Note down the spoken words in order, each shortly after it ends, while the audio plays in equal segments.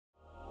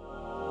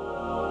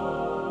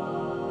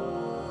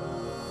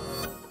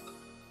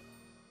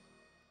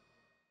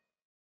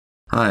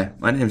Hi,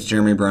 my name is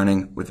Jeremy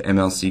Browning with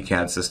MLC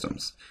CAD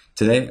Systems.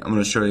 Today I'm going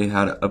to show you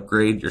how to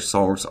upgrade your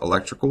SOLIDWORKS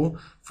Electrical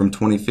from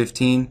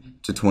 2015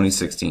 to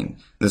 2016.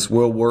 This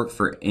will work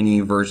for any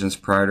versions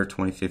prior to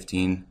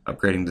 2015,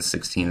 upgrading to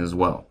 16 as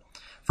well.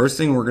 First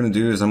thing we're going to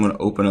do is I'm going to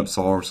open up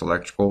SOLIDWORKS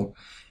Electrical,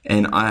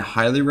 and I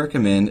highly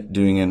recommend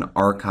doing an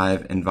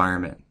archive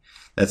environment.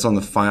 That's on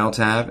the File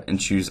tab and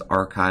choose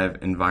Archive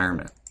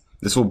Environment.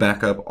 This will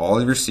back up all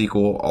of your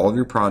SQL, all of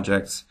your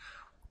projects,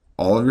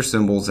 all of your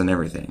symbols and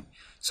everything.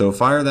 So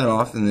fire that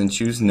off and then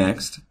choose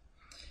Next.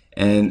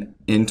 And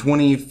in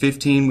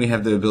 2015 we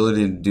have the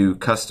ability to do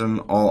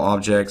custom all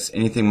objects,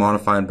 anything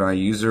modified by a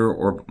user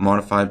or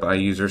modified by a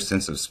user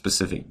since a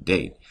specific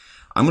date.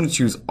 I'm going to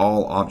choose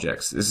all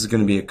objects. This is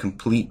going to be a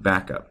complete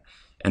backup,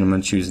 and I'm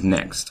going to choose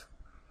Next.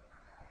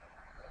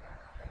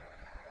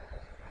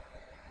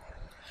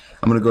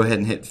 I'm going to go ahead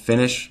and hit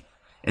Finish,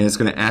 and it's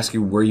going to ask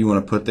you where you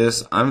want to put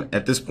this.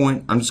 At this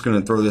point I'm just going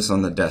to throw this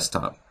on the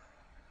desktop.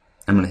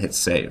 I'm going to hit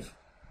Save.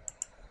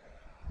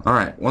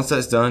 Alright, once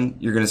that's done,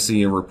 you're going to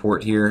see a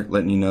report here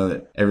letting you know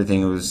that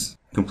everything was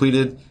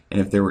completed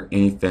and if there were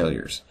any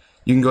failures.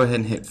 You can go ahead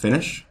and hit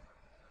Finish.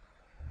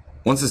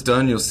 Once it's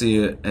done, you'll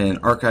see an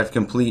Archive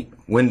Complete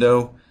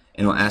window,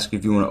 and it'll ask you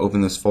if you want to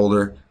open this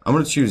folder. I'm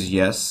going to choose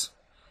Yes,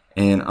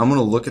 and I'm going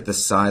to look at the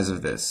size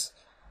of this.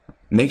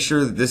 Make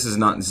sure that this is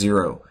not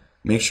 0.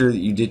 Make sure that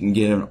you didn't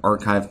get an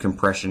archive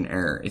compression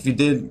error. If you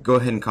did, go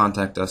ahead and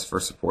contact us for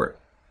support.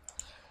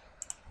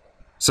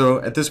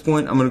 So at this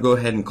point, I'm going to go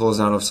ahead and close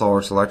out of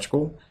SOLIDWORKS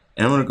Electrical,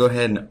 and I'm going to go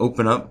ahead and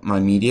open up my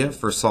media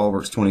for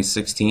SOLIDWORKS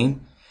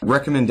 2016.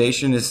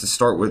 Recommendation is to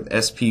start with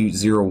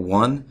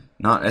SP01,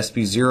 not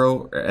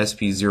SP0 or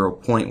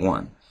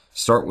SP0.1.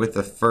 Start with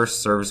the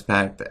first service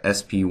pack, the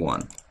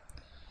SP1.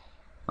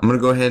 I'm going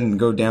to go ahead and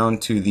go down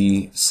to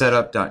the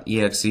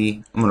setup.exe.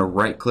 I'm going to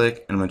right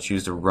click and I'm going to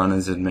choose to run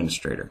as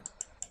administrator.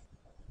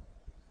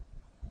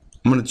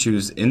 I'm going to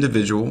choose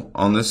individual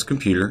on this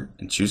computer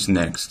and choose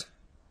Next.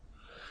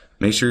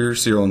 Make sure your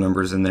serial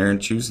number is in there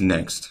and choose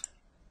Next.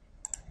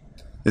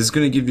 This is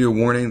going to give you a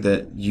warning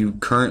that you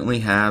currently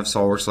have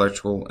SOLIDWORKS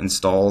Electrical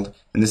installed,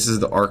 and this is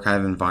the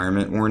archive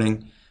environment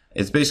warning.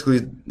 It's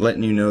basically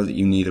letting you know that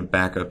you need to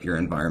back up your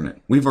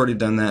environment. We've already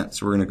done that,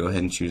 so we're going to go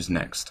ahead and choose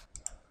Next.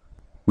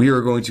 We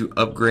are going to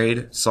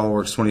upgrade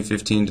SOLIDWORKS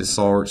 2015 to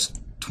SOLIDWORKS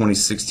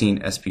 2016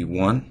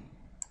 SP1.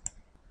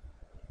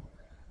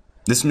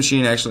 This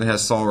machine actually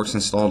has SOLIDWORKS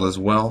installed as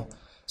well.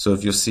 So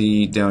if you'll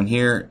see down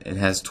here, it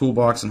has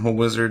Toolbox and Whole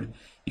Wizard.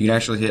 You can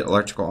actually hit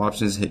Electrical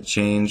Options, hit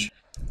Change.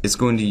 It's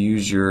going to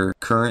use your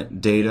current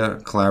data,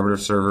 collaborative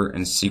server,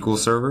 and SQL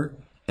server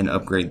and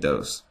upgrade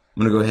those.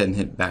 I'm going to go ahead and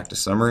hit Back to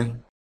Summary.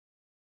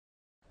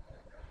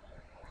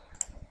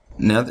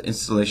 Now the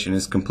installation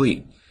is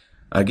complete.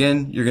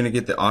 Again, you're going to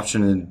get the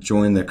option to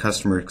join the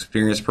Customer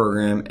Experience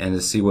Program and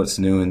to see what's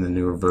new in the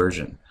newer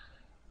version.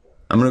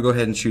 I'm going to go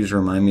ahead and choose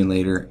Remind Me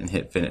Later and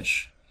hit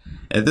Finish.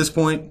 At this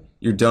point,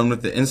 you're done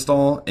with the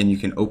install and you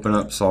can open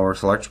up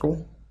SOLIDWORKS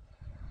Electrical.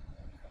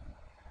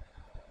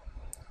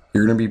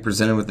 You're going to be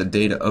presented with a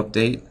data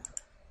update.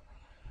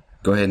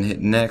 Go ahead and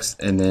hit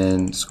Next and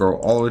then scroll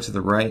all the way to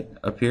the right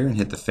up here and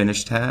hit the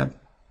Finish tab.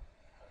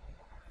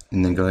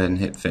 And then go ahead and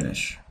hit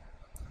Finish.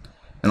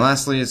 And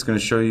lastly, it's going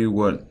to show you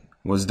what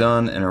was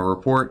done in a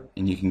report,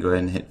 and you can go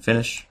ahead and hit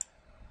Finish.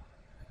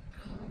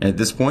 And at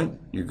this point,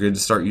 you're good to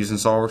start using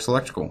SOLIDWORKS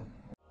Electrical.